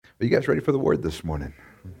Are you guys ready for the word this morning?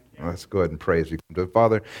 Well, let's go ahead and pray as we come to it.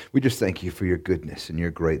 Father, we just thank you for your goodness and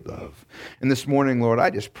your great love. And this morning, Lord,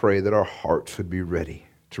 I just pray that our hearts would be ready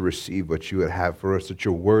to receive what you would have for us, that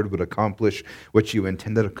your word would accomplish what you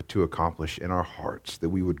intended to accomplish in our hearts, that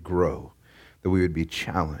we would grow, that we would be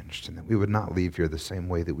challenged, and that we would not leave here the same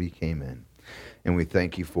way that we came in. And we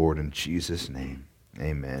thank you for it in Jesus' name.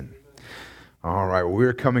 Amen. All right, well,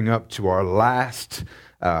 we're coming up to our last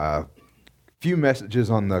few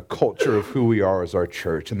messages on the culture of who we are as our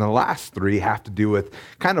church. And the last three have to do with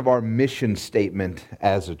kind of our mission statement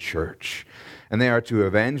as a church. And they are to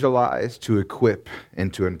evangelize, to equip,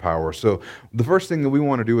 and to empower. So the first thing that we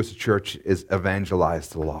want to do as a church is evangelize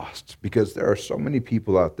the lost, because there are so many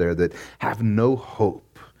people out there that have no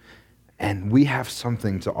hope. And we have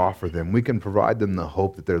something to offer them. We can provide them the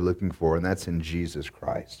hope that they're looking for, and that's in Jesus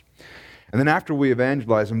Christ. And then after we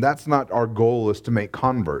evangelize them, that's not our goal, is to make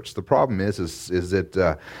converts. The problem is that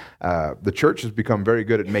the church has become very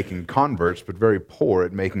good at making converts, but very poor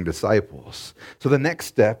at making disciples. So the next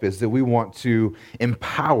step is that we want to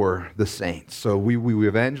empower the saints. So we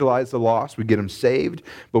evangelize the lost, we get them saved,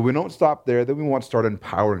 but we don't stop there. Then we want to start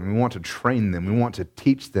empowering. We want to train them. We want to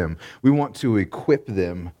teach them. We want to equip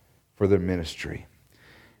them for their ministry.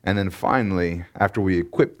 And then finally, after we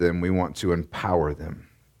equip them, we want to empower them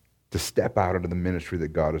to step out into the ministry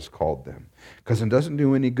that God has called them. Because it doesn't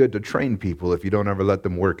do any good to train people if you don't ever let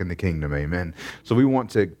them work in the kingdom, amen? So we want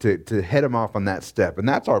to head them off on that step. And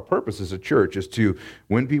that's our purpose as a church, is to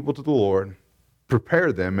win people to the Lord,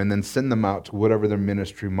 prepare them, and then send them out to whatever their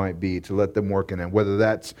ministry might be, to let them work in it, whether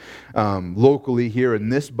that's locally here in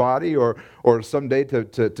this body, or someday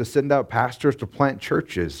to send out pastors to plant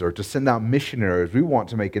churches, or to send out missionaries. We want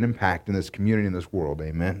to make an impact in this community, in this world,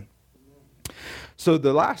 amen? So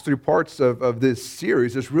the last three parts of this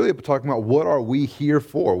series is really talking about what are we here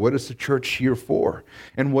for? What is the church here for?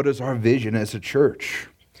 And what is our vision as a church?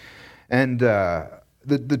 And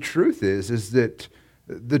the truth is that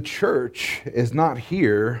the church is not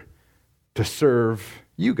here to serve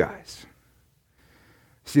you guys.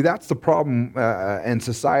 See, that's the problem in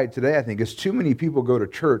society today, I think, is too many people go to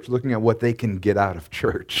church looking at what they can get out of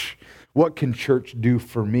church. What can church do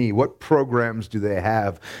for me? What programs do they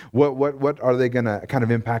have? What are they going to, kind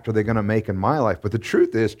of impact are they going to make in my life? But the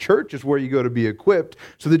truth is, church is where you go to be equipped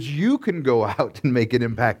so that you can go out and make an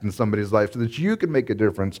impact in somebody's life, so that you can make a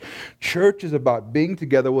difference. Church is about being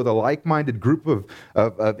together with a like-minded group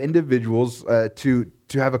of individuals to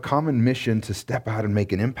have a common mission to step out and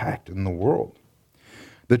make an impact in the world.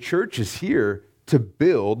 The church is here to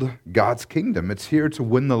build God's kingdom. It's here to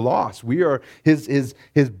win the lost. We are his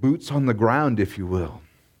boots on the ground, if you will.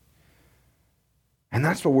 And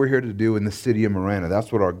that's what we're here to do in the city of Marana.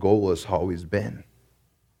 That's what our goal has always been.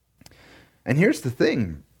 And here's the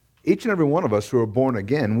thing. Each and every one of us who are born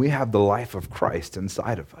again, we have the life of Christ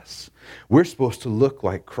inside of us. We're supposed to look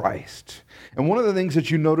like Christ. And one of the things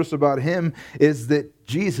that you notice about him is that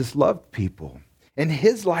Jesus loved people. And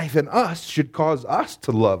his life in us should cause us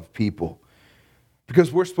to love people,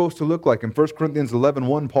 because we're supposed to look like him. 1 Corinthians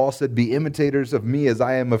 11:1, Paul said, "Be imitators of me as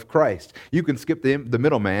I am of Christ." You can skip the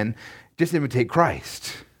middleman, just imitate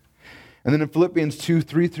Christ. And then in Philippians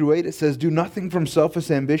 2:3-8, it says, "Do nothing from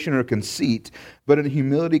selfish ambition or conceit, but in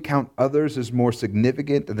humility count others as more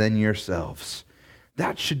significant than yourselves."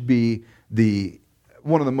 That should be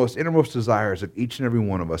one of the most innermost desires of each and every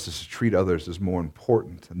one of us, is to treat others as more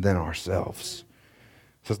important than ourselves.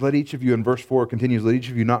 It says, "Let each of you," in verse 4 continues, "let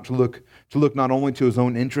each of you not to look not only to his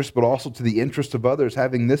own interest, but also to the interest of others,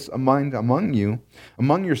 having this a mind among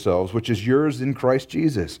yourselves, which is yours in Christ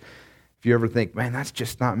Jesus." If you ever think, man, that's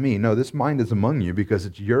just not me. No, this mind is among you because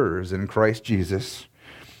it's yours in Christ Jesus,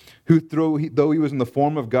 who, though he was in the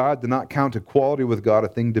form of God, did not count equality with God a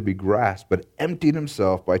thing to be grasped, but emptied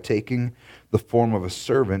himself by taking the form of a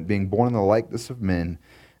servant, being born in the likeness of men,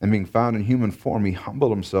 and being found in human form, he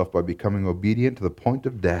humbled himself by becoming obedient to the point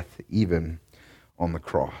of death, even on the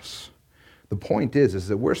cross. The point is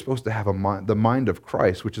that we're supposed to have the mind of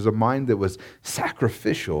Christ, which is a mind that was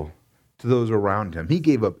sacrificial to those around him. He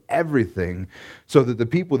gave up everything so that the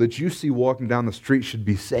people that you see walking down the street should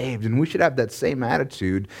be saved. And we should have that same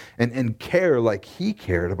attitude and care like he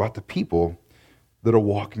cared about the people that are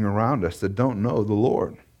walking around us that don't know the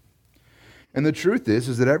Lord. And the truth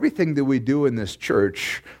is that everything that we do in this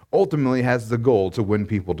church ultimately has the goal to win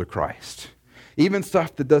people to Christ. Even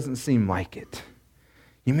stuff that doesn't seem like it.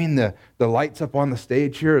 You mean the lights up on the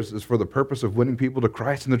stage here is for the purpose of winning people to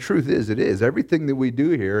Christ? And the truth is, it is. Everything that we do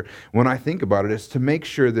here, when I think about it, is to make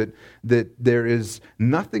sure that there is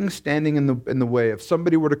nothing standing in the way. If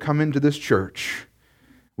somebody were to come into this church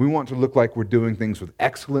We want to look like we're doing things with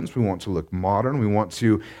excellence. We want to look modern. We want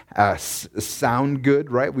to sound good,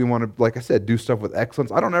 right? We want to, like I said, do stuff with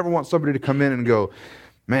excellence. I don't ever want somebody to come in and go,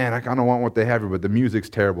 man, I kind of want what they have here, but the music's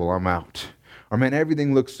terrible. I'm out. Or, man,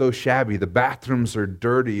 everything looks so shabby. The bathrooms are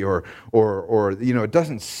dirty, or it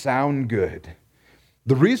doesn't sound good.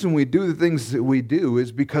 The reason we do the things that we do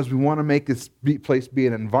is because we want to make this place be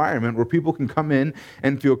an environment where people can come in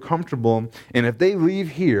and feel comfortable. And if they leave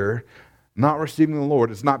here not receiving the Lord,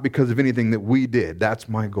 it's not because of anything that we did. That's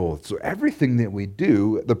my goal. So everything that we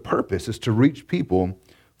do, the purpose is to reach people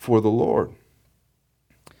for the Lord.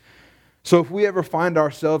 So if we ever find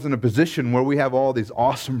ourselves in a position where we have all these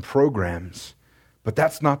awesome programs, but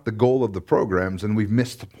that's not the goal of the programs, and we've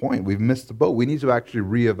missed the point, we've missed the boat, we need to actually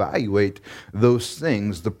reevaluate those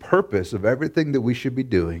things. The purpose of everything that we should be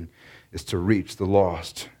doing is to reach the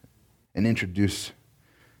lost and introduce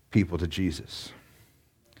people to Jesus.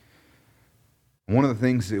 One of the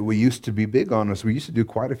things that we used to be big on is we used to do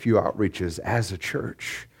quite a few outreaches as a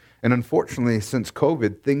church. And unfortunately, since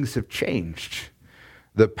COVID, things have changed.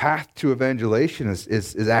 The path to evangelization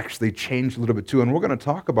is actually changed a little bit too. And we're going to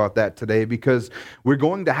talk about that today because we're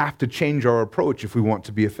going to have to change our approach if we want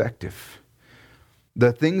to be effective.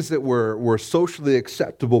 The things that were socially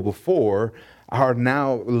acceptable before are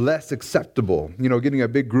now less acceptable. Getting a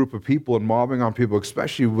big group of people and mobbing on people,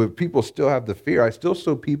 especially when people still have the fear. I still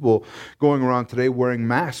saw people going around today wearing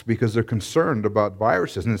masks because they're concerned about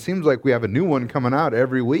viruses. And it seems like we have a new one coming out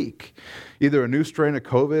every week. Either a new strain of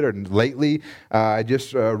COVID, or lately I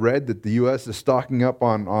just read that the U.S. is stocking up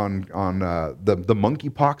on the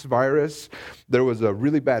monkeypox virus. There was a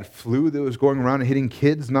really bad flu that was going around and hitting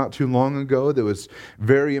kids not too long ago that was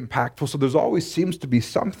very impactful. So there's always seems to be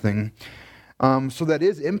something. So that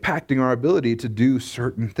is impacting our ability to do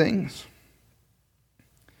certain things.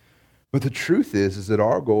 But the truth is that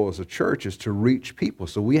our goal as a church is to reach people.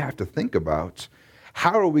 So we have to think about,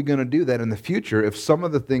 how are we going to do that in the future if some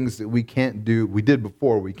of the things that we can't do, we did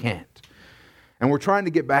before, we can't? And we're trying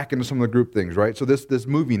to get back into some of the group things, right? So this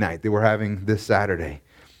movie night that we're having this Saturday,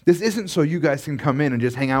 this isn't so you guys can come in and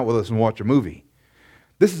just hang out with us and watch a movie.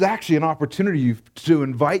 This is actually an opportunity to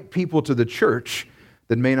invite people to the church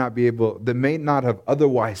that may not have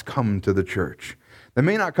otherwise come to the church. They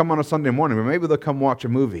may not come on a Sunday morning, but maybe they'll come watch a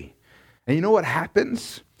movie. And you know what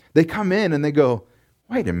happens? They come in and they go,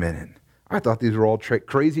 wait a minute. I thought these were all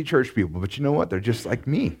crazy church people, but you know what? They're just like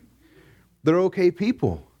me. They're okay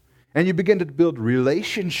people. And you begin to build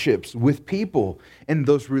relationships with people, and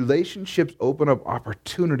those relationships open up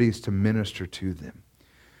opportunities to minister to them.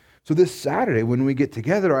 So this Saturday, when we get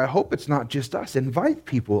together, I hope it's not just us. Invite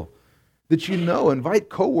people that you know, invite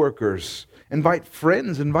coworkers, invite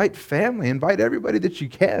friends, invite family, invite everybody that you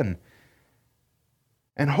can.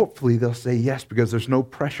 And hopefully they'll say yes, because there's no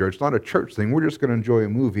pressure. It's not a church thing. We're just going to enjoy a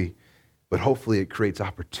movie. But hopefully it creates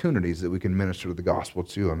opportunities that we can minister the gospel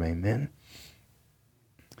to them. Amen.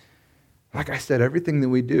 Like I said, everything that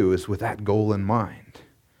we do is with that goal in mind.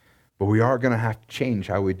 But we are going to have to change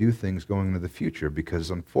how we do things going into the future, because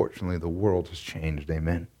unfortunately the world has changed.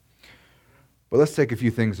 Amen. But let's take a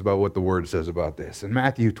few things about what the Word says about this. In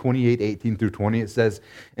Matthew 28:18-20, it says,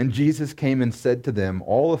 "And Jesus came and said to them,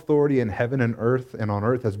 'All authority in heaven and on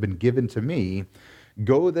earth has been given to me.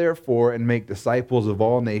 Go therefore and make disciples of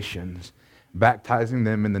all nations, baptizing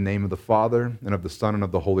them in the name of the Father and of the Son and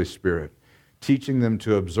of the Holy Spirit, teaching them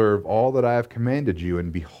to observe all that I have commanded you.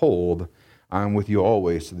 And behold, I am with you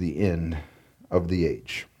always to the end of the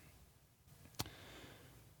age.'"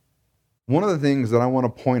 One of the things that I want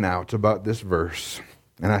to point out about this verse,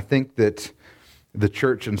 and I think that the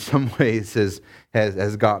church in some ways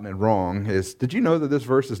has gotten it wrong, is, did you know that this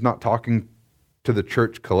verse is not talking to the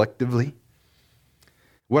church collectively?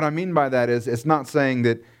 What I mean by that is, it's not saying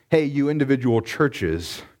that, hey, you individual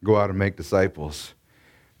churches go out and make disciples.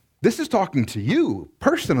 This is talking to you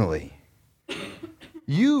personally.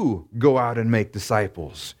 You go out and make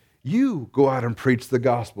disciples. You go out and preach the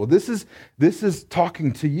gospel. This is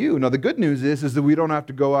talking to you. Now, the good news is that we don't have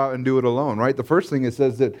to go out and do it alone, right? The first thing it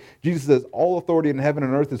says that Jesus says, "All authority in heaven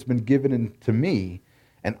and earth has been given to me,"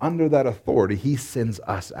 and under that authority, he sends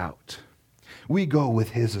us out. We go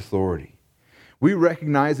with his authority. We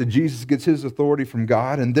recognize that Jesus gets his authority from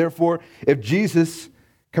God, and therefore, if Jesus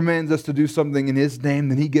commands us to do something in his name,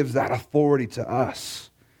 then he gives that authority to us.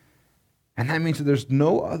 And that means that there's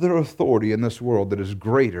no other authority in this world that is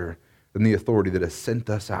greater than the authority that has sent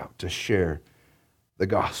us out to share the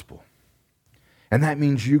gospel. And that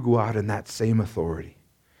means you go out in that same authority.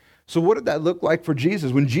 So what did that look like for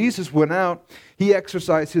Jesus? When Jesus went out, he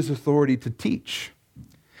exercised his authority to teach.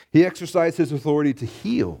 He exercised his authority to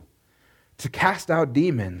heal, to cast out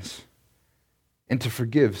demons, and to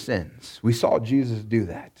forgive sins. We saw Jesus do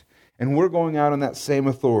that. And we're going out in that same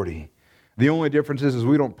authority. The only difference is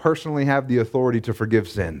we don't personally have the authority to forgive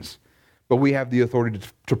sins, but we have the authority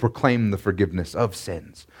to proclaim the forgiveness of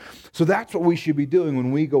sins. So that's what we should be doing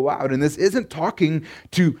when we go out. And this isn't talking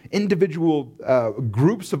to individual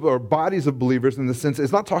groups or bodies of believers in the sense,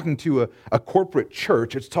 it's not talking to a corporate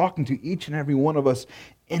church. It's talking to each and every one of us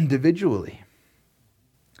individually.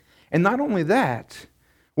 And not only that,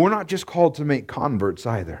 we're not just called to make converts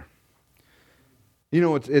either. You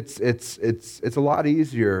know, it's a lot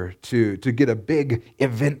easier to get a big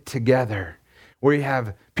event together where you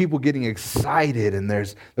have people getting excited and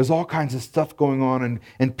there's all kinds of stuff going on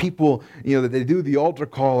and people, you know, they do the altar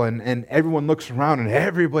call and everyone looks around and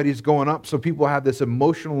everybody's going up, so people have this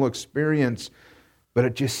emotional experience, but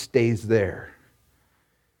it just stays there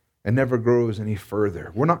and never grows any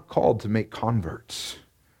further. We're not called to make converts.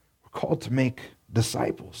 We're called to make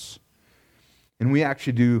disciples. And we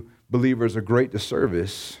actually do believers a great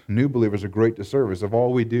disservice, new believers a great disservice, if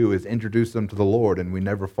all we do is introduce them to the Lord and we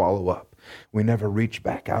never follow up. We never reach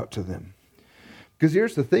back out to them. Because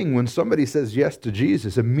here's the thing, when somebody says yes to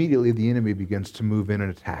Jesus, immediately the enemy begins to move in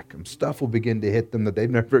and attack them. Stuff will begin to hit them that they've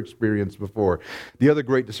never experienced before. The other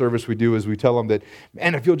great disservice we do is we tell them that,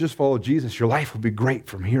 man, if you'll just follow Jesus, your life will be great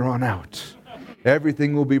from here on out.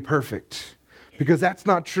 Everything will be perfect. Because that's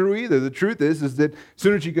not true either. The truth is that as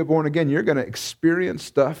soon as you get born again, you're going to experience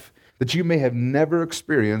stuff that you may have never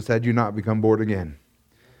experienced had you not become born again.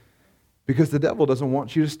 Because the devil doesn't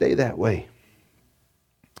want you to stay that way.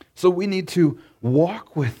 So we need to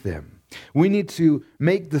walk with them. We need to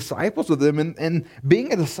make disciples of them. And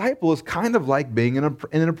being a disciple is kind of like being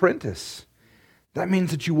an apprentice. That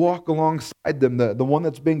means that you walk alongside them. The one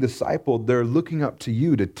that's being discipled, they're looking up to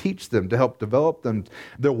you to teach them, to help develop them.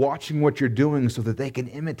 They're watching what you're doing so that they can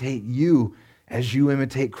imitate you as you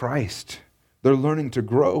imitate Christ. They're learning to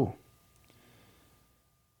grow.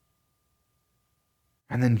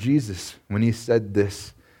 And then Jesus, when he said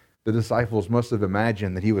this, the disciples must have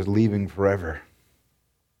imagined that he was leaving forever.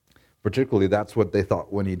 Particularly, that's what they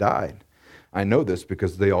thought when he died. I know this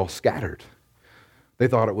because they all scattered. They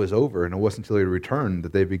thought it was over, and it wasn't until he returned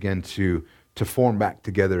that they began to form back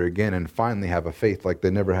together again and finally have a faith like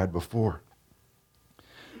they never had before.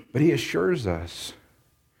 But he assures us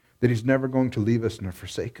that he's never going to leave us nor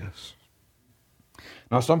forsake us.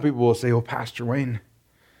 Now, some people will say, oh, Pastor Wayne,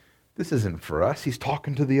 this isn't for us. He's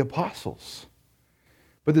talking to the apostles.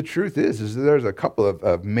 But the truth is that there's a couple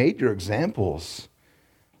of major examples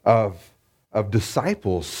of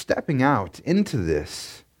disciples stepping out into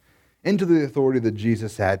this, into the authority that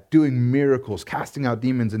Jesus had, doing miracles, casting out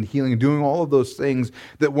demons and healing, doing all of those things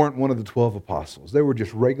that weren't one of the 12 apostles. They were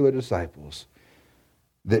just regular disciples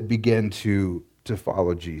that began to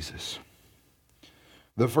follow Jesus.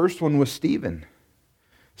 The first one was Stephen.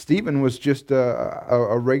 Stephen was just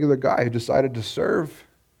a regular guy who decided to serve.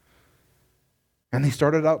 And he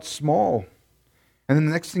started out small. And then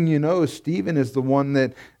the next thing you know, Stephen is the one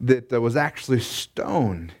that was actually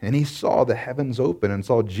stoned. And he saw the heavens open and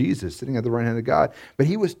saw Jesus sitting at the right hand of God. But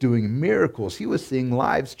he was doing miracles. He was seeing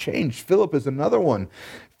lives change. Philip is another one.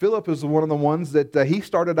 Philip is one of the ones that he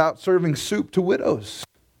started out serving soup to widows.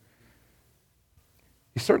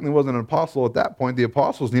 He certainly wasn't an apostle at that point. The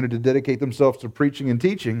apostles needed to dedicate themselves to preaching and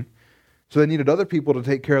teaching. So they needed other people to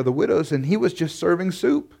take care of the widows. And he was just serving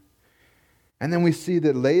soup. And then we see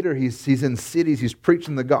that later he's in cities, he's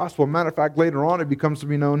preaching the gospel. Matter of fact, later on it becomes to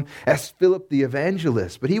be known as Philip the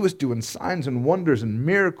evangelist. But he was doing signs and wonders and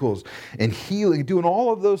miracles and healing, doing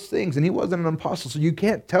all of those things. And he wasn't an apostle. So you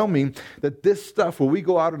can't tell me that this stuff where we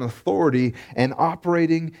go out in authority and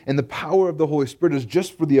operating in the power of the Holy Spirit is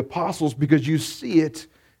just for the apostles, because you see it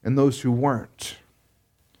in those who weren't.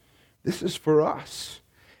 This is for us.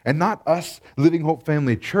 And not us, Living Hope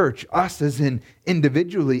Family Church, us as in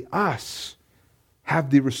individually us,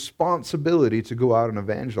 have the responsibility to go out and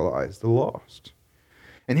evangelize the lost.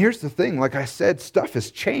 And here's the thing, like I said, stuff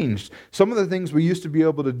has changed. Some of the things we used to be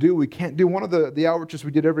able to do, we can't do. One of the outreaches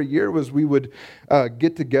we did every year was we would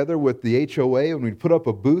get together with the HOA and we'd put up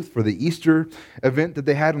a booth for the Easter event that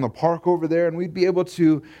they had in the park over there, and we'd be able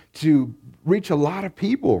to reach a lot of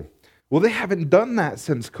people. Well, they haven't done that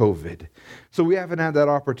since COVID, so we haven't had that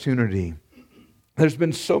opportunity. There's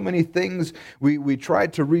been so many things. We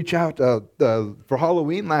tried to reach out for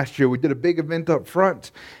Halloween last year. We did a big event up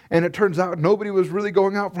front, and it turns out nobody was really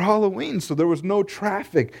going out for Halloween, so there was no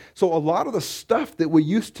traffic. So a lot of the stuff that we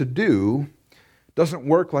used to do doesn't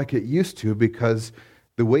work like it used to, because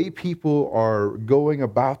the way people are going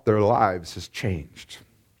about their lives has changed.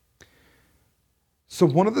 So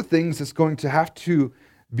one of the things that's going to have to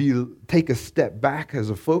take a step back as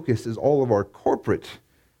a focus is all of our corporate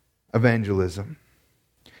evangelism.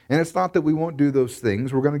 And it's not that we won't do those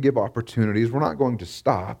things. We're going to give opportunities. We're not going to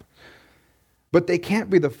stop. But they can't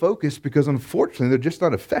be the focus because, unfortunately, they're just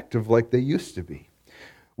not effective like they used to be.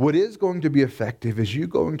 What is going to be effective is you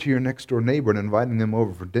going to your next door neighbor and inviting them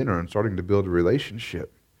over for dinner and starting to build a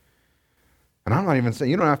relationship. And I'm not even saying,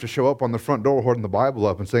 you don't have to show up on the front door holding the Bible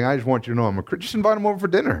up and saying, I just want you to know I'm a Christian. Just invite them over for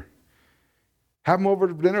dinner. Have them over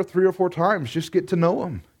for dinner 3 or 4 times. Just get to know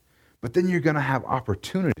them. But then you're going to have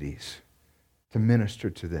opportunities to minister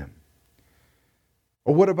to them.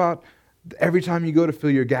 Or what about every time you go to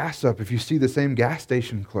fill your gas up, if you see the same gas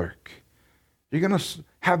station clerk, you're going to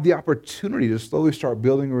have the opportunity to slowly start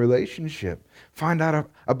building a relationship. Find out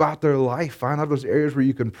about their life. Find out those areas where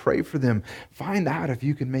you can pray for them. Find out if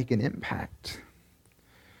you can make an impact.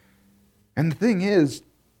 And the thing is,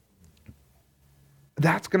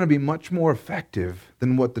 that's going to be much more effective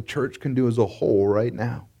than what the church can do as a whole right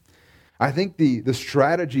now. I think the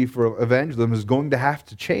strategy for evangelism is going to have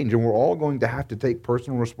to change, and we're all going to have to take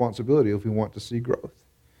personal responsibility if we want to see growth.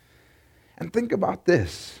 And think about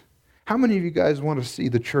this. How many of you guys want to see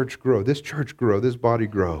the church grow, this body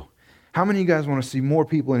grow? How many of you guys want to see more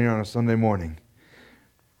people in here on a Sunday morning?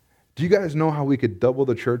 Do you guys know how we could double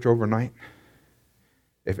the church overnight?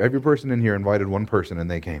 If every person in here invited one person and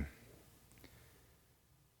they came.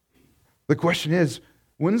 The question is,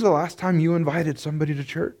 when's the last time you invited somebody to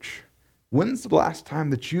church? When's the last time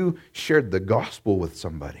that you shared the gospel with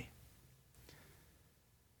somebody?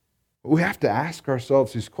 We have to ask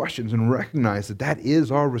ourselves these questions and recognize that that is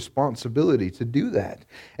our responsibility to do that.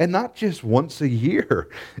 And not just once a year.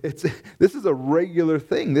 This is a regular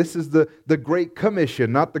thing. This is the Great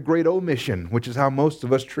Commission, not the Great Omission, which is how most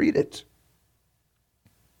of us treat it.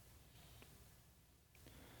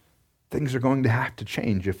 Things are going to have to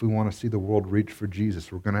change if we want to see the world reach for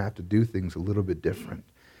Jesus. We're going to have to do things a little bit different.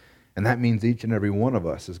 And that means each and every one of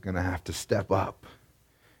us is going to have to step up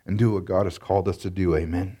and do what God has called us to do.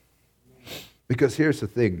 Amen. Because here's the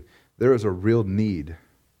thing. There is a real need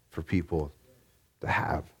for people to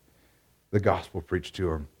have the gospel preached to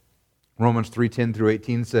them. Romans 3:10 through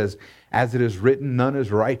 18 says, as it is written, none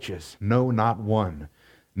is righteous, no, not one.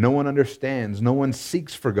 No one understands, no one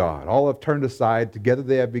seeks for God. All have turned aside, together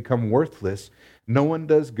they have become worthless. No one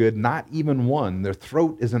does good, not even one. Their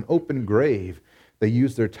throat is an open grave. They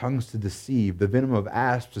use their tongues to deceive. The venom of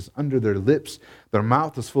asps is under their lips. Their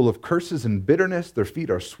mouth is full of curses and bitterness. Their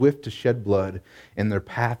feet are swift to shed blood. And their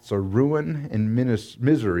paths are ruin and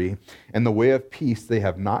misery. And the way of peace they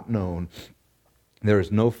have not known. There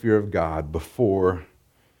is no fear of God before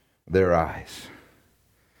their eyes.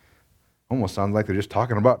 Almost sounds like they're just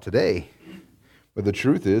talking about today. But the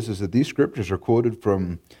truth is that these scriptures are quoted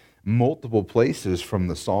from multiple places from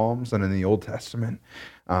the Psalms and in the Old Testament.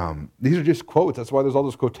 These are just quotes. That's why there's all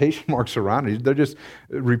those quotation marks around it. They're just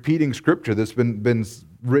repeating scripture that's been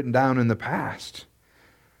written down in the past.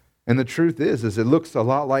 And the truth is it looks a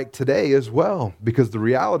lot like today as well, because the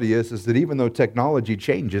reality is that even though technology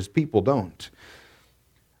changes, people don't.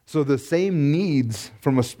 So the same needs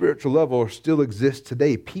from a spiritual level still exist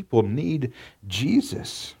today. People need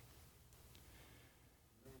Jesus.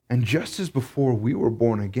 And just as before we were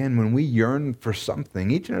born again, when we yearned for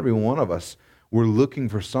something, each and every one of us were looking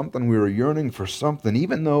for something, we were yearning for something,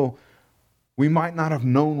 even though we might not have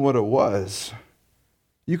known what it was.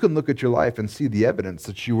 You can look at your life and see the evidence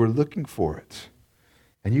that you were looking for it.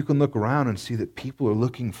 And you can look around and see that people are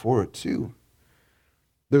looking for it too.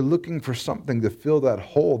 They're looking for something to fill that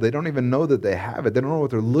hole. They don't even know that they have it. They don't know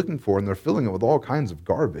what they're looking for, and they're filling it with all kinds of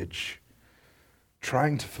garbage,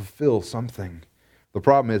 trying to fulfill something. The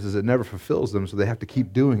problem is it never fulfills them, so they have to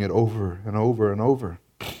keep doing it over and over and over.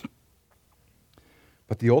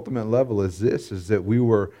 But the ultimate level is this, is that we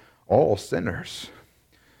were all sinners.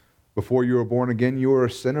 Before you were born again, you were a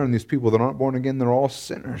sinner, and these people that aren't born again, they're all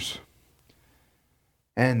sinners.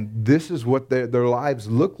 And this is what their lives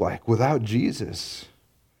look like without Jesus.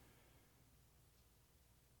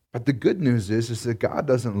 But the good news is that God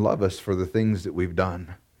doesn't love us for the things that we've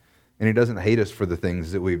done. And He doesn't hate us for the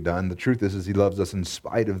things that we've done. The truth is He loves us in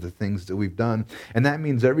spite of the things that we've done. And that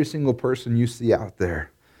means every single person you see out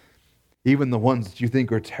there, even the ones that you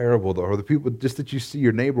think are terrible, or the people just that you see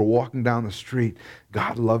your neighbor walking down the street,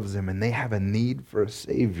 God loves them, and they have a need for a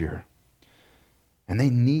Savior. And they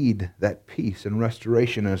need that peace and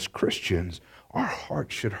restoration. As Christians, our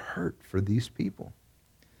hearts should hurt for these people.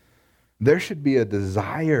 There should be a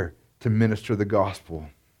desire to minister the gospel.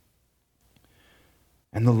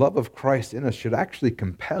 And the love of Christ in us should actually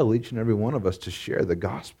compel each and every one of us to share the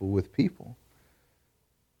gospel with people.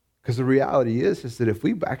 Because the reality is that if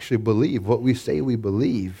we actually believe what we say we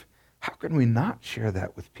believe, how can we not share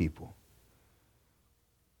that with people?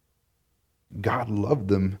 God loved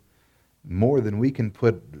them more than we can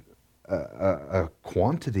put a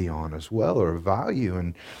quantity on as well, or a value.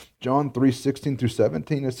 And John 3:16 through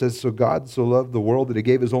 17, it says, "So God so loved the world that he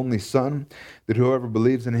gave his only Son, that whoever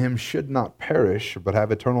believes in him should not perish, but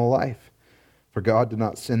have eternal life. For God did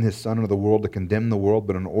not send his Son into the world to condemn the world,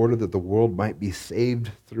 but in order that the world might be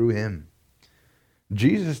saved through him."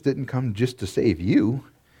 Jesus didn't come just to save you.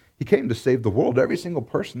 He came to save the world. Every single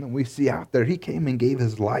person that we see out there, he came and gave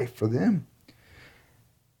his life for them.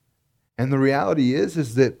 And the reality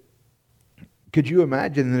is that, could you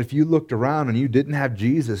imagine that if you looked around and you didn't have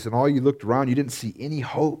Jesus, and all you looked around, you didn't see any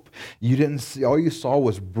hope, all you saw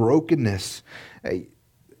was brokenness,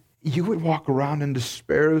 you would walk around in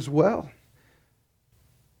despair as well.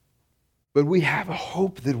 But we have a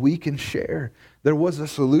hope that we can share. There was a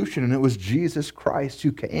solution, and it was Jesus Christ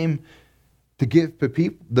who came to give the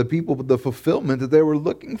people the fulfillment that they were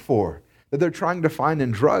looking for, that they're trying to find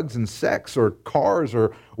in drugs and sex or cars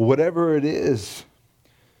or whatever it is.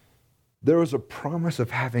 There was a promise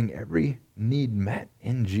of having every need met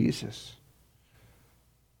in Jesus.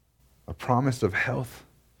 A promise of health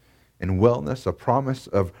and wellness, a promise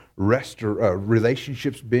of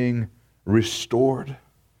relationships being restored.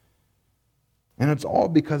 And it's all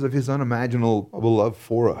because of his unimaginable love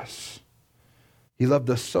for us. He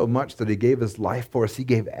loved us so much that he gave his life for us. He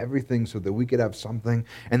gave everything so that we could have something.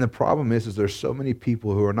 And the problem is there's so many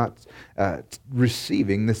people who are not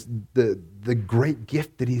receiving the great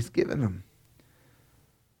gift that he's given them.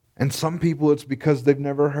 And some people it's because they've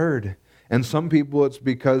never heard. And some people it's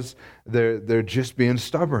because they're just being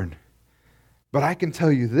stubborn. But I can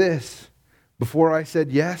tell you this, before I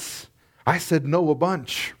said yes, I said no a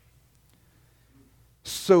bunch.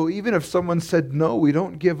 So even if someone said no, we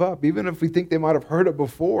don't give up. Even if we think they might have heard it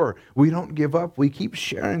before, we don't give up. We keep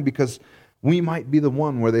sharing because we might be the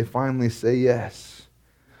one where they finally say yes.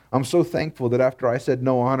 I'm so thankful that after I said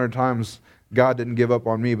no 100 times, God didn't give up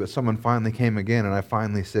on me, but someone finally came again and I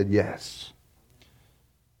finally said yes.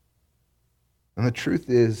 And the truth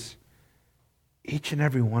is, each and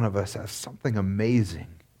every one of us has something amazing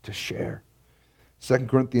to share. 2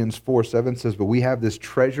 Corinthians 4:7 says, "But we have this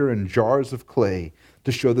treasure in jars of clay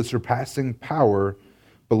to show the surpassing power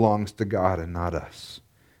belongs to God and not us."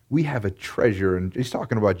 We have a treasure, and he's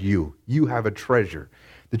talking about you. You have a treasure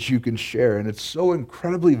that you can share, and it's so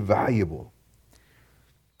incredibly valuable.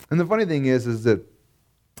 And the funny thing is that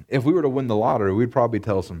if we were to win the lottery, we'd probably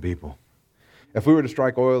tell some people. If we were to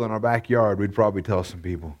strike oil in our backyard, we'd probably tell some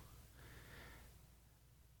people.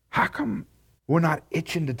 How come we're not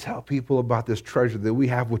itching to tell people about this treasure that we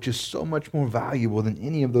have, which is so much more valuable than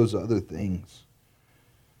any of those other things?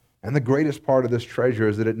 And the greatest part of this treasure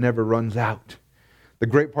is that it never runs out. The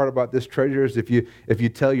great part about this treasure is if you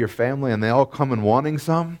tell your family and they all come in wanting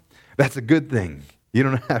some, that's a good thing. You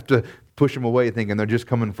don't have to push them away thinking they're just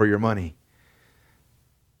coming for your money.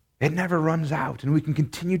 It never runs out, and we can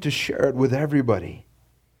continue to share it with everybody.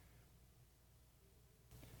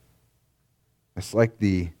 It's like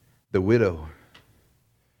the widow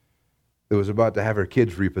that was about to have her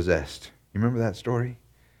kids repossessed. You remember that story?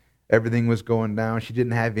 Everything was going down. She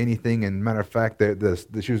didn't have anything. And matter of fact,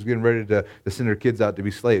 she was getting ready to send her kids out to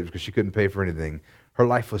be slaves because she couldn't pay for anything. Her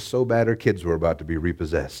life was so bad, her kids were about to be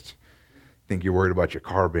repossessed. Think you're worried about your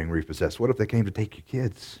car being repossessed. What if they came to take your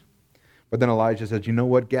kids? But then Elijah said, you know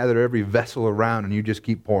what? Gather every vessel around and you just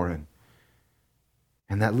keep pouring.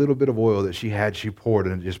 And that little bit of oil that she had, she poured,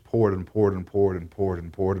 and it just poured and poured and poured and poured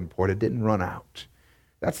and poured and poured. It didn't run out.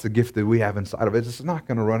 That's the gift that we have inside of it. It's not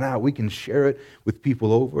going to run out. We can share it with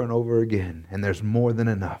people over and over again, and there's more than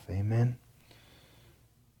enough. Amen?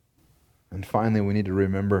 And finally, we need to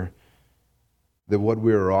remember that what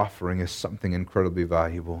we are offering is something incredibly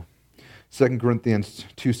valuable. 2 Corinthians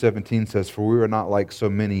 2:17 says, "For we are not like so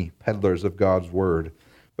many peddlers of God's word,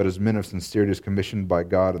 but as men of sincerity as commissioned by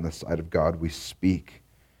God in the sight of God, we speak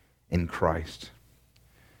in Christ."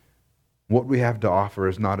 What we have to offer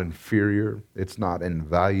is not inferior. It's not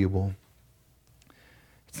invaluable.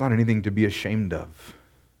 It's not anything to be ashamed of.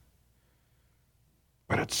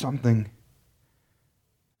 But it's something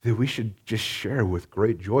that we should just share with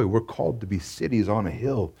great joy. We're called to be cities on a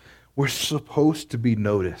hill. We're supposed to be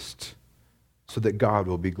noticed so that God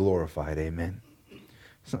will be glorified. Amen.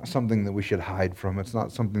 It's not something that we should hide from. It's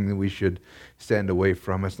not something that we should stand away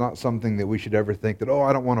from. It's not something that we should ever think that,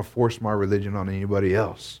 I don't want to force my religion on anybody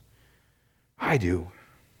else. I do.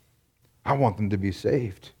 I want them to be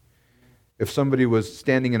saved. If somebody was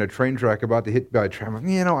standing in a train track about to hit by a train,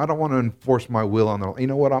 I don't want to enforce my will on them. You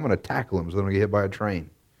know what? I'm going to tackle them so they don't get hit by a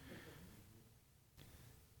train.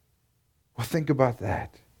 Well, think about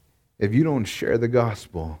that. If you don't share the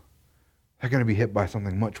gospel, they're going to be hit by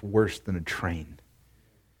something much worse than a train.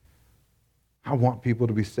 I want people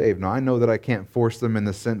to be saved. Now, I know that I can't force them in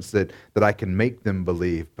the sense that I can make them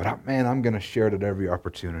believe, but I'm going to share it at every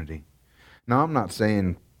opportunity. Now, I'm not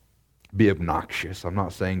saying be obnoxious. I'm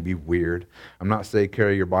not saying be weird. I'm not saying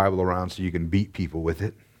carry your Bible around so you can beat people with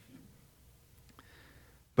it.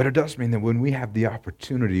 But it does mean that when we have the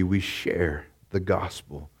opportunity, we share the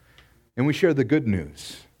gospel. And we share the good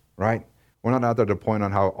news, right? We're not out there to point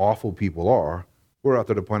out how awful people are. We're out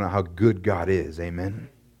there to point out how good God is. Amen?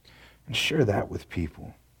 And share that with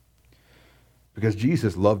people. Because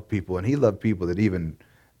Jesus loved people, and he loved people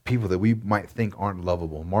that we might think aren't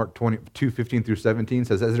lovable. Mark 22:15-17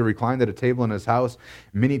 says, as he reclined at a table in his house,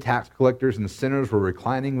 many tax collectors and sinners were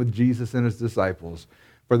reclining with Jesus and his disciples,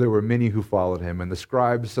 for there were many who followed him. And the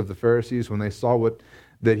scribes of the Pharisees, when they saw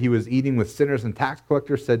that he was eating with sinners and tax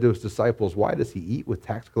collectors, said to his disciples, why does he eat with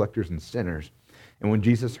tax collectors and sinners? And when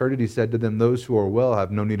Jesus heard it, he said to them, those who are well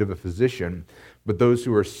have no need of a physician, but those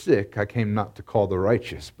who are sick I came not to call the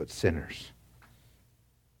righteous, but sinners.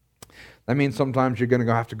 That means sometimes you're going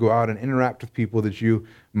to have to go out and interact with people that you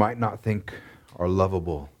might not think are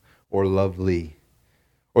lovable or lovely,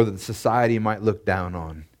 or that society might look down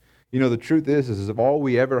on. You know, the truth is if all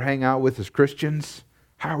we ever hang out with is Christians,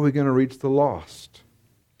 how are we going to reach the lost?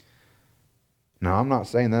 Now, I'm not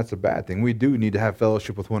saying that's a bad thing. We do need to have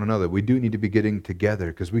fellowship with one another. We do need to be getting together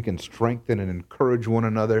because we can strengthen and encourage one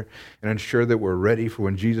another and ensure that we're ready for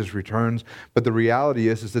when Jesus returns. But the reality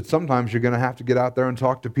is that sometimes you're going to have to get out there and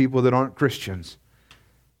talk to people that aren't Christians.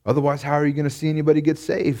 Otherwise, how are you going to see anybody get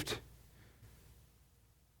saved?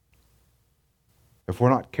 If we're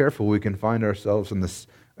not careful, we can find ourselves in this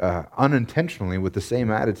unintentionally with the same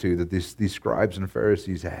attitude that these scribes and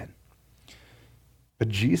Pharisees had. But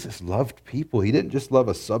Jesus loved people. He didn't just love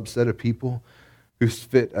a subset of people who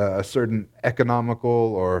fit a certain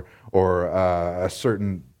economical or a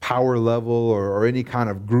certain power level or any kind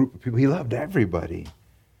of group of people. He loved everybody.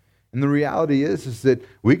 And the reality is that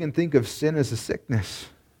we can think of sin as a sickness.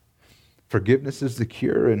 Forgiveness is the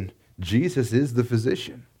cure, and Jesus is the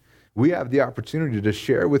physician. We have the opportunity to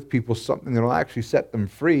share with people something that will actually set them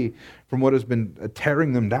free from what has been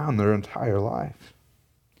tearing them down their entire life.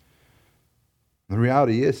 The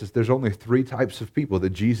reality is there's only three types of people that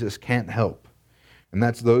Jesus can't help. And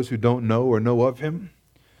that's those who don't know or know of him,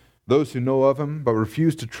 those who know of him but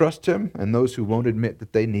refuse to trust him, and those who won't admit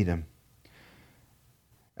that they need him.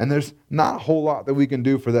 And there's not a whole lot that we can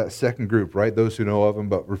do for that second group, right? Those who know of him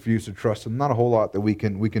but refuse to trust him. Not a whole lot that we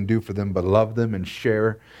can do for them but love them and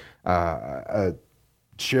share with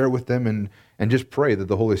them and just pray that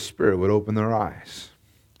the Holy Spirit would open their eyes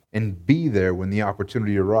and be there when the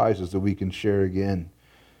opportunity arises that we can share again.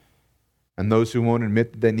 And those who won't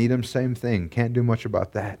admit that they need him, same thing. Can't do much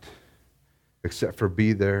about that except for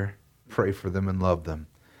be there, pray for them, and love them.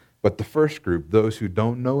 But the first group, those who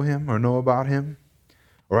don't know him or know about him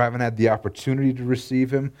or haven't had the opportunity to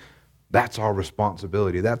receive him, that's our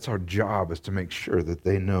responsibility. That's our job, is to make sure that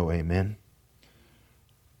they know. Amen.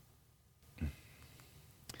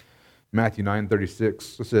 Matthew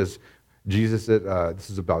 9:36 says, Jesus said,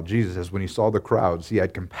 this is about Jesus, says, when he saw the crowds, he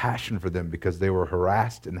had compassion for them because they were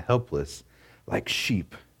harassed and helpless like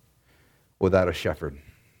sheep without a shepherd.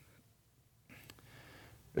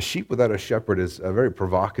 A sheep without a shepherd is a very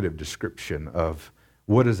provocative description of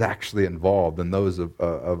what is actually involved in those of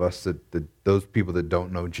us, those people that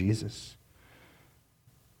don't know Jesus.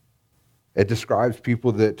 It describes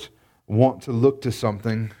people that want to look to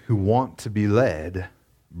something, who want to be led,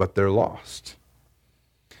 but they're lost.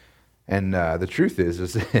 And the truth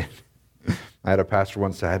is that I had a pastor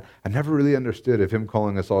once said, I never really understood if him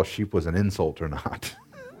calling us all sheep was an insult or not.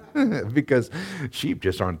 Because sheep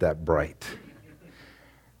just aren't that bright.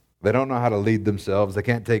 They don't know how to lead themselves. They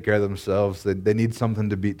can't take care of themselves. They need something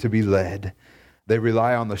to be led. They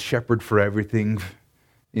rely on the shepherd for everything.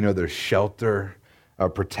 You know, their shelter,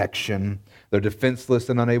 protection. They're defenseless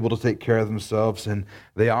and unable to take care of themselves. And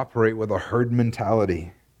they operate with a herd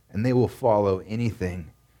mentality. And they will follow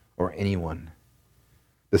anything or anyone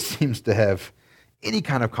that seems to have any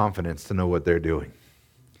kind of confidence to know what they're doing.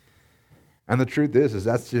 And the truth is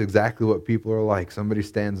that's exactly what people are like. Somebody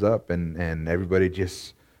stands up and everybody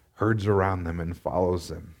just herds around them and follows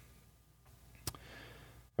them.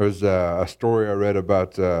 There's a story I read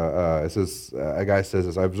about, it says, a guy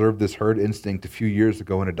says, I observed this herd instinct a few years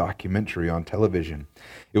ago in a documentary on television.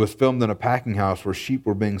 It was filmed in a packing house where sheep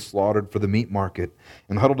were being slaughtered for the meat market,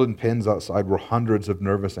 and huddled in pens outside were hundreds of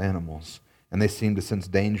nervous animals. and they seemed to sense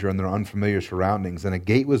danger in their unfamiliar surroundings. And a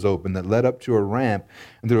gate was opened that led up to a ramp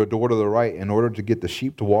and through a door to the right. In order to get the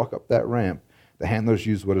sheep to walk up that ramp, the handlers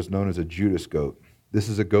used what is known as a Judas goat. This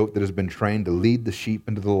is a goat that has been trained to lead the sheep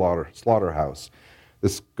into the slaughterhouse.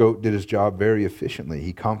 This goat did his job very efficiently.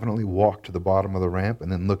 He confidently walked to the bottom of the ramp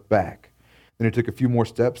and then looked back. Then he took a few more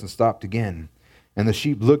steps and stopped again. And the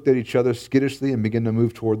sheep looked at each other skittishly and began to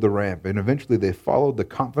move toward the ramp. And eventually they followed the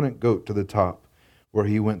confident goat to the top, where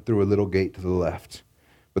he went through a little gate to the left.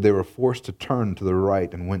 But they were forced to turn to the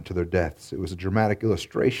right and went to their deaths. It was a dramatic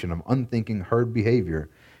illustration of unthinking herd behavior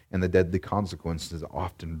and the deadly consequences it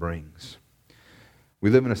often brings. We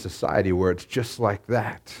live in a society where it's just like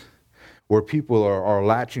that, where people are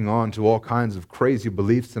latching on to all kinds of crazy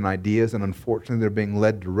beliefs and ideas, and unfortunately they're being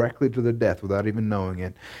led directly to their death without even knowing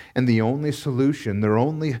it. And the only solution, their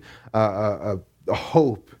only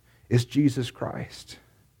hope is Jesus Christ.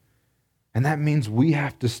 And that means we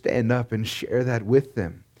have to stand up and share that with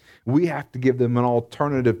them. We have to give them an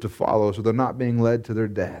alternative to follow so they're not being led to their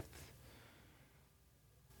death.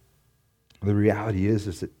 The reality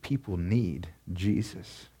is that people need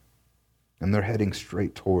Jesus, and they're heading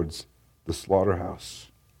straight towards the slaughterhouse.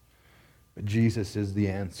 But Jesus is the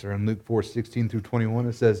answer. In Luke 4:16-21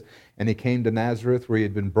 it says, "And he came to Nazareth where he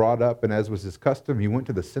had been brought up, and as was his custom, he went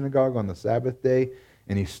to the synagogue on the Sabbath day,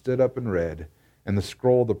 and he stood up and read. And the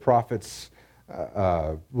scroll of the prophets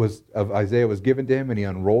of Isaiah was given to him, and he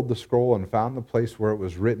unrolled the scroll and found the place where it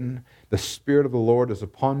was written, 'The Spirit of the Lord is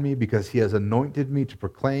upon me, because he has anointed me to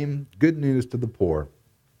proclaim good news to the poor.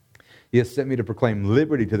 He has sent me to proclaim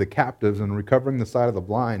liberty to the captives and recovering the sight of the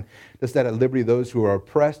blind, to set at liberty those who are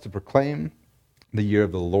oppressed, to proclaim the year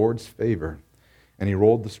of the Lord's favor.' And he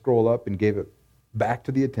rolled the scroll up and gave it back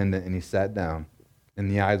to the attendant, and he sat down. And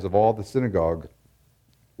the eyes of all the synagogue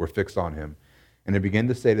were fixed on him. And he began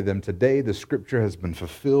to say to them, 'Today the scripture has been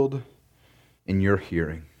fulfilled in your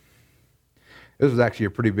hearing.'" This was actually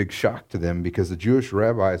a pretty big shock to them, because the Jewish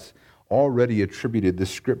rabbis already attributed this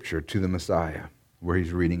scripture to the Messiah, where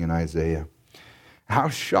he's reading in Isaiah. How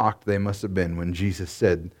shocked they must have been when Jesus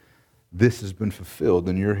said, "This has been fulfilled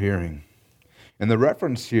in your hearing." And the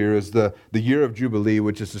reference here is the year of Jubilee,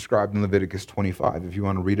 which is described in Leviticus 25, if you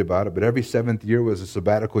want to read about it. But every seventh year was a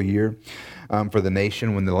sabbatical year for the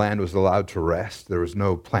nation, when the land was allowed to rest. There was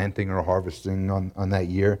no planting or harvesting on that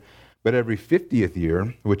year. But every 50th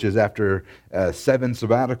year, which is after 7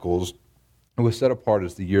 sabbaticals, it was set apart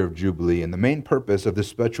as the year of Jubilee. And the main purpose of this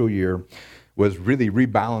special year was really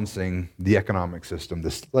rebalancing the economic system.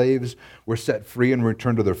 The slaves were set free and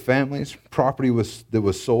returned to their families. Property that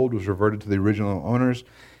was sold was reverted to the original owners,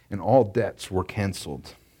 and all debts were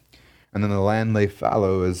canceled. And then the land lay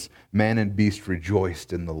fallow as man and beast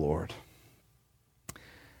rejoiced in the Lord.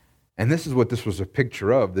 And this is what this was a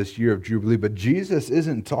picture of, this year of Jubilee. But Jesus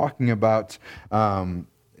isn't talking about,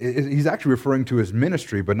 he's actually referring to his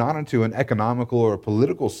ministry, but not into an economical or a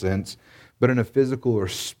political sense, but in a physical or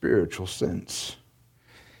spiritual sense.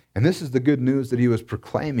 And this is the good news that he was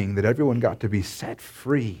proclaiming, that everyone got to be set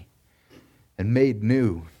free and made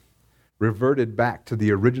new, reverted back to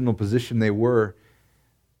the original position they were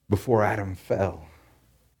before Adam fell.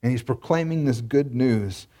 And he's proclaiming this good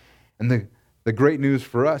news. And the great news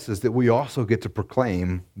for us is that we also get to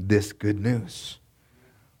proclaim this good news.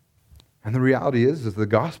 And the reality is the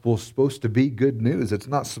gospel is supposed to be good news. It's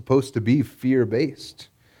not supposed to be fear-based.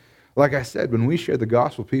 Like I said, when we share the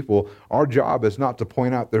gospel with people, our job is not to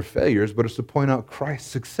point out their failures, but it's to point out Christ's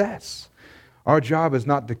success. Our job is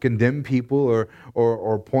not to condemn people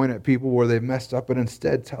or point at people where they've messed up, but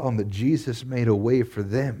instead tell them that Jesus made a way for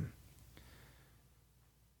them.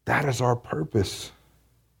 That is our purpose.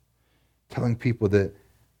 Telling people that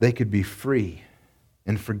they could be free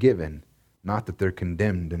and forgiven, not that they're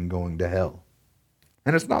condemned and going to hell.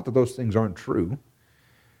 And it's not that those things aren't true.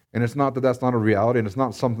 And it's not that that's not a reality, and it's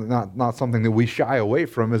not something that we shy away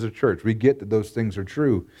from as a church. We get that those things are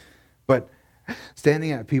true. But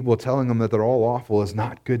standing at people telling them that they're all awful is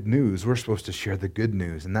not good news. We're supposed to share the good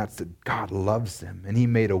news, and that's that God loves them, and he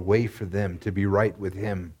made a way for them to be right with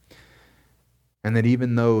him. And that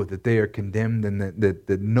even though that they are condemned and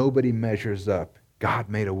that nobody measures up, God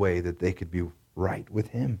made a way that they could be right with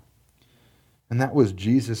him. And that was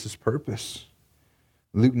Jesus' purpose.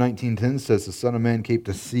 Luke 19:10 says, "The Son of Man came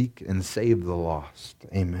to seek and save the lost."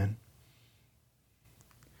 Amen.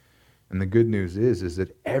 And the good news is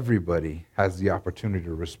that everybody has the opportunity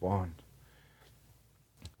to respond.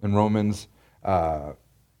 In Romans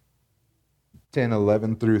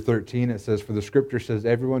 10:11-13, it says, "For the scripture says,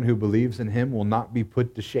 everyone who believes in him will not be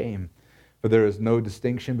put to shame. For there is no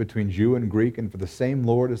distinction between Jew and Greek, and for the same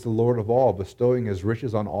Lord is the Lord of all, bestowing his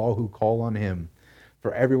riches on all who call on him.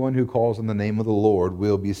 For everyone who calls on the name of the Lord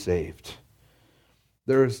will be saved.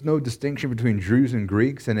 There is no distinction between Jews and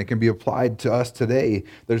Greeks, and it can be applied to us today.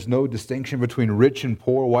 There's no distinction between rich and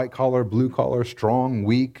poor, white collar, blue collar, strong,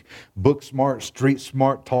 weak, book smart, street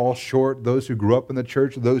smart, tall, short, those who grew up in the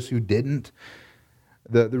church, those who didn't.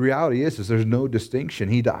 The reality is there's no distinction.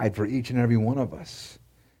 He died for each and every one of us.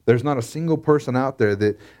 There's not a single person out there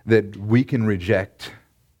that we can reject,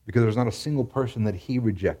 because there's not a single person that he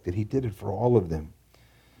rejected. He did it for all of them.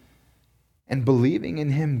 And believing in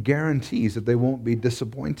him guarantees that they won't be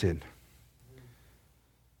disappointed.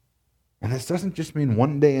 And this doesn't just mean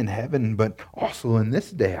one day in heaven, but also in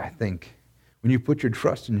this day, I think. When you put your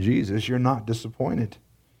trust in Jesus, you're not disappointed.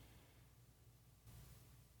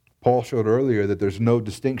 Paul showed earlier that there's no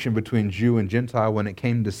distinction between Jew and Gentile when it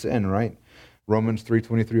came to sin, right? Romans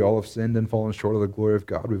 3:23, all have sinned and fallen short of the glory of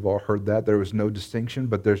God. We've all heard that. There was no distinction,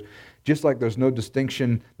 but just like there's no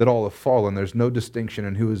distinction that all have fallen, there's no distinction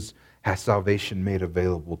in who has salvation made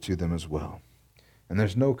available to them as well. And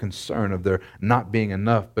there's no concern of there not being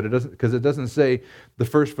enough, but it doesn't say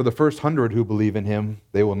for the first 100 who believe in him,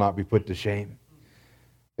 they will not be put to shame.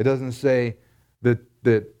 It doesn't say that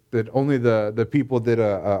only the people that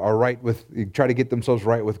are right with, try to get themselves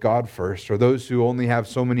right with God first, or those who only have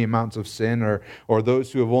so many amounts of sin, or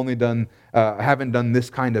those who have only haven't done this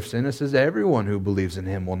kind of sin. It says everyone who believes in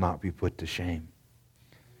him will not be put to shame.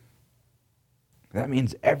 That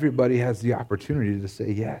means everybody has the opportunity to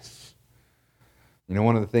say yes. You know,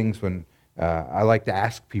 one of the things when I like to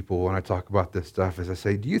ask people when I talk about this stuff is I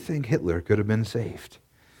say, do you think Hitler could have been saved?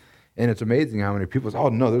 And it's amazing how many people say, oh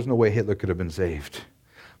no, there's no way Hitler could have been saved.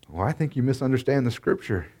 Well, I think you misunderstand the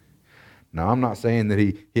scripture. Now, I'm not saying that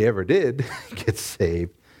he ever did get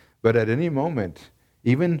saved, but at any moment,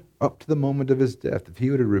 even up to the moment of his death, if he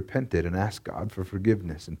would have repented and asked God for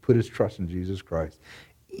forgiveness and put his trust in Jesus Christ,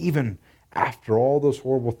 even after all those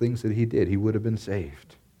horrible things that he did, he would have been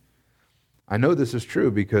saved. I know this is true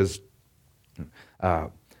because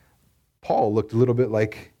Paul looked a little bit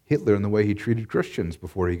like Hitler in the way he treated Christians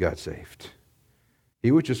before he got saved.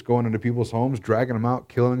 He was just going into people's homes, dragging them out,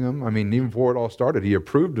 killing them. I mean, even before it all started, he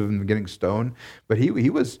approved of them getting stoned, but he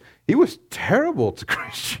was terrible to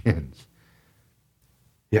Christians.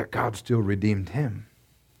 Yet God still redeemed him.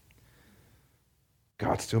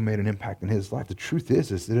 God still made an impact in his life. The truth is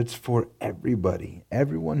that it's for everybody.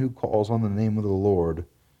 Everyone who calls on the name of the Lord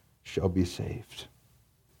shall be saved.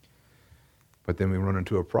 But then we run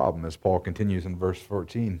into a problem as Paul continues in verse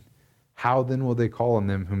 14. How then will they call on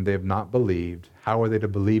them whom they have not believed? How are they to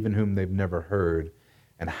believe in whom they've never heard?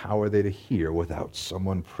 And how are they to hear without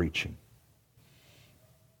someone preaching?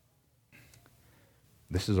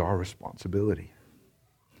 This is our responsibility.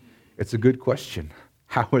 It's a good question.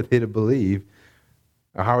 How are they to believe?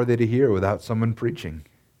 Or how are they to hear without someone preaching?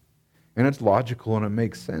 And it's logical and it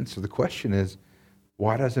makes sense. So the question is,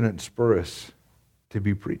 why doesn't it spur us to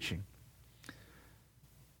be preaching?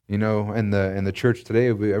 You know, in the church today,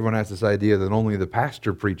 everyone has this idea that only the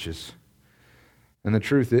pastor preaches. And the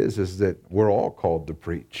truth is that we're all called to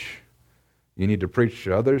preach. You need to preach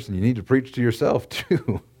to others, and you need to preach to yourself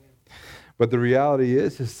too. But the reality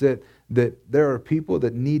is that there are people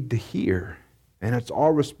that need to hear. And it's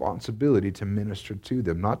our responsibility to minister to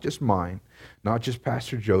them, not just mine, not just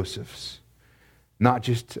Pastor Joseph's, not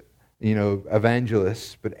just,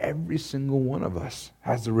 evangelists, but every single one of us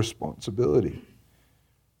has the responsibility.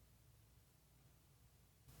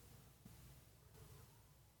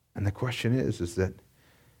 And the question is that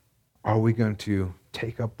are we going to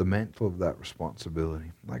take up the mantle of that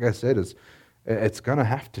responsibility? Like I said, it's going to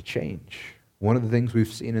have to change. One of the things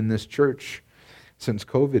we've seen in this church since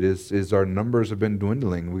COVID is our numbers have been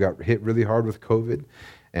dwindling. We got hit really hard with COVID,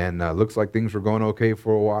 and looks like things were going okay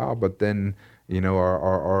for a while, but then,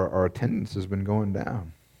 our attendance has been going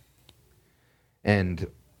down. And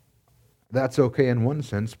that's okay in one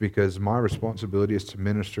sense, because my responsibility is to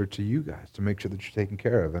minister to you guys, to make sure that you're taken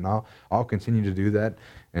care of. And I'll continue to do that,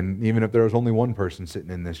 and even if there was only one person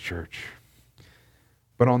sitting in this church.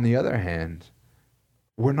 But on the other hand,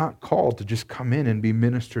 we're not called to just come in and be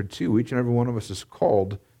ministered to. Each and every one of us is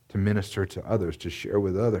called to minister to others, to share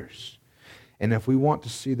with others. And if we want to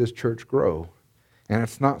see this church grow, and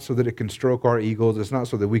it's not so that it can stroke our egos, it's not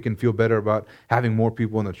so that we can feel better about having more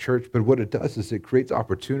people in the church, but what it does is it creates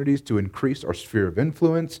opportunities to increase our sphere of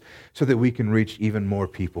influence so that we can reach even more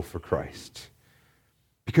people for Christ.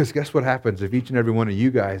 Because guess what happens if each and every one of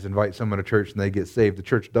you guys invite someone to church and they get saved? The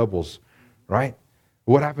church doubles, right?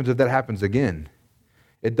 What happens if that happens again?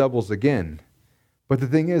 It doubles again. But the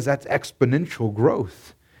thing is, that's exponential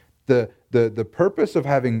growth. The purpose of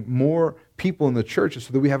having more people in the church is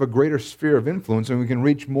so that we have a greater sphere of influence and we can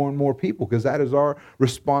reach more and more people, because that is our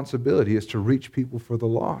responsibility, is to reach people for the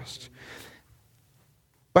lost.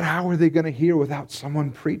 But how are they going to hear without someone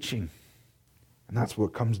preaching? And that's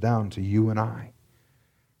what comes down to you and I.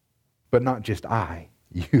 But not just I,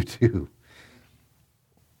 you too.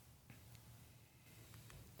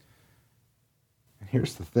 And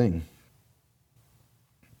here's the thing.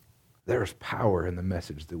 There's power in the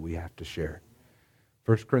message that we have to share.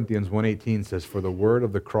 1 Corinthians 1:18 says, "For the word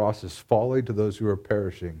of the cross is folly to those who are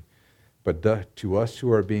perishing, but to us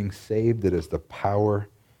who are being saved, it is the power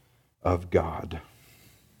of God."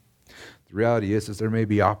 The reality is there may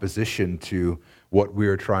be opposition to what we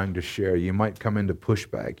are trying to share. You might come into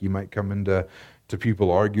pushback. You might come into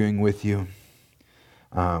people arguing with you.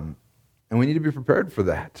 And we need to be prepared for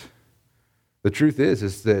that. The truth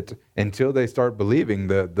is that until they start believing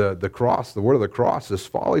the cross, the word of the cross is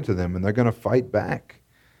folly to them, and they're going to fight back.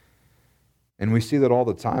 And we see that all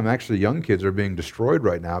the time. Actually, young kids are being destroyed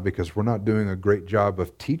right now because we're not doing a great job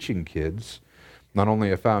of teaching kids not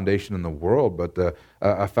only a foundation in the world, but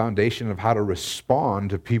a foundation of how to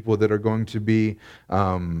respond to people that are going to be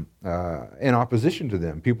in opposition to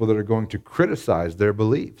them, people that are going to criticize their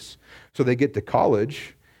beliefs. So they get to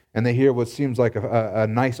college and they hear what seems like a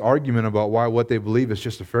nice argument about why what they believe is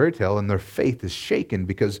just a fairy tale, and their faith is shaken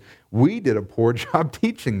because we did a poor job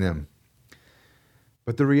teaching them.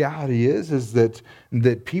 But the reality is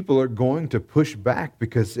that people are going to push back,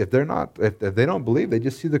 because if they don't believe, they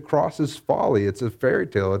just see the cross as folly. It's a fairy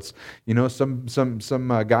tale. It's some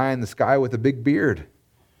guy in the sky with a big beard.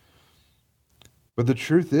 But the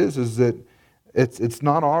truth is that it's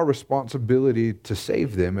not our responsibility to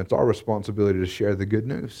save them. It's our responsibility to share the good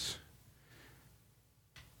news.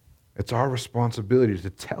 It's our responsibility to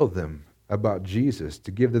tell them about Jesus,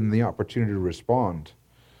 to give them the opportunity to respond.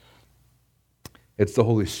 It's the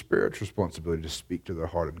Holy Spirit's responsibility to speak to their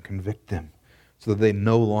heart and convict them so that they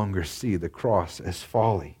no longer see the cross as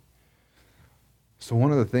folly. So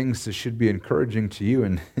one of the things that should be encouraging to you,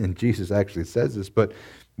 and Jesus actually says this, but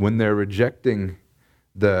when they're rejecting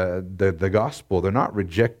the gospel, they're not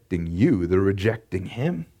rejecting you, they're rejecting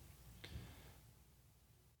Him.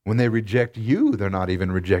 When they reject you, they're not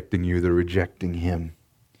even rejecting you, they're rejecting Him.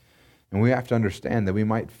 And we have to understand that we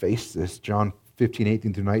might face this. John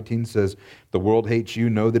 15:18-19 says, "The world hates you.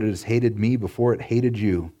 Know that it has hated me before it hated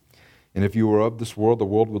you. And if you were of this world, the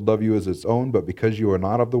world would love you as its own. But because you are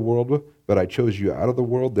not of the world, but I chose you out of the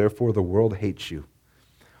world, therefore the world hates you."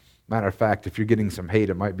 Matter of fact, if you're getting some hate,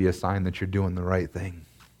 it might be a sign that you're doing the right thing.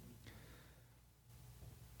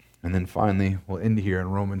 And then finally, we'll end here in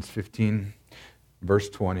Romans 15, verse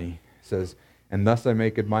 20. It says, "And thus I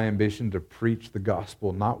make it my ambition to preach the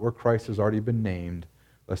gospel, not where Christ has already been named,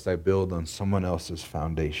 lest I build on someone else's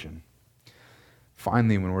foundation."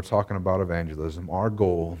 Finally, when we're talking about evangelism, our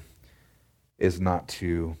goal is not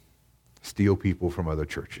to steal people from other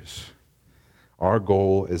churches. Our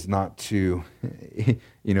goal is not to,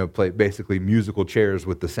 play basically musical chairs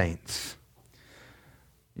with the saints.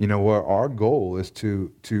 You know what? Our goal is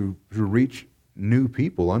to reach new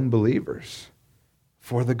people, unbelievers,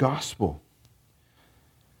 for the gospel.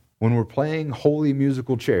 When we're playing holy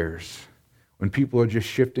musical chairs, when people are just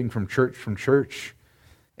shifting from church,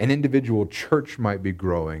 an individual church might be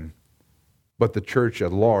growing, but the church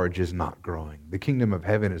at large is not growing. The kingdom of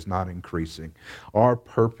heaven is not increasing. Our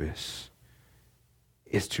purpose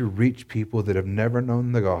is to reach people that have never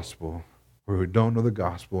known the gospel or who don't know the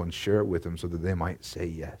gospel, and share it with them so that they might say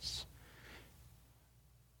yes.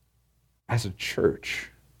 As a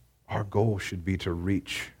church, our goal should be to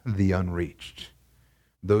reach the unreached,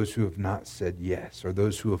 those who have not said yes, or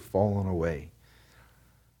those who have fallen away.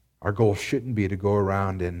 Our goal shouldn't be to go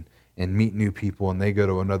around and meet new people and they go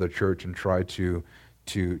to another church and try to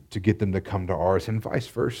get them to come to ours, and vice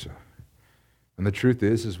versa. And the truth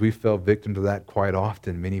is we fell victim to that quite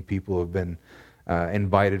often. Many people have been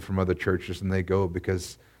invited from other churches, and they go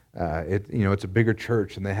because it's a bigger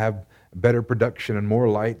church and they have better production and more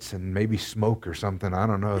lights and maybe smoke or something. I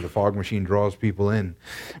don't know. The fog machine draws people in.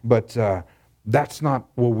 But that's not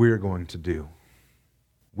what we're going to do.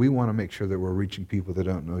 We want to make sure that we're reaching people that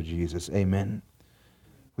don't know Jesus. Amen.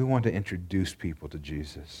 We want to introduce people to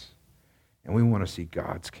Jesus. And we want to see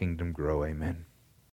God's kingdom grow. Amen.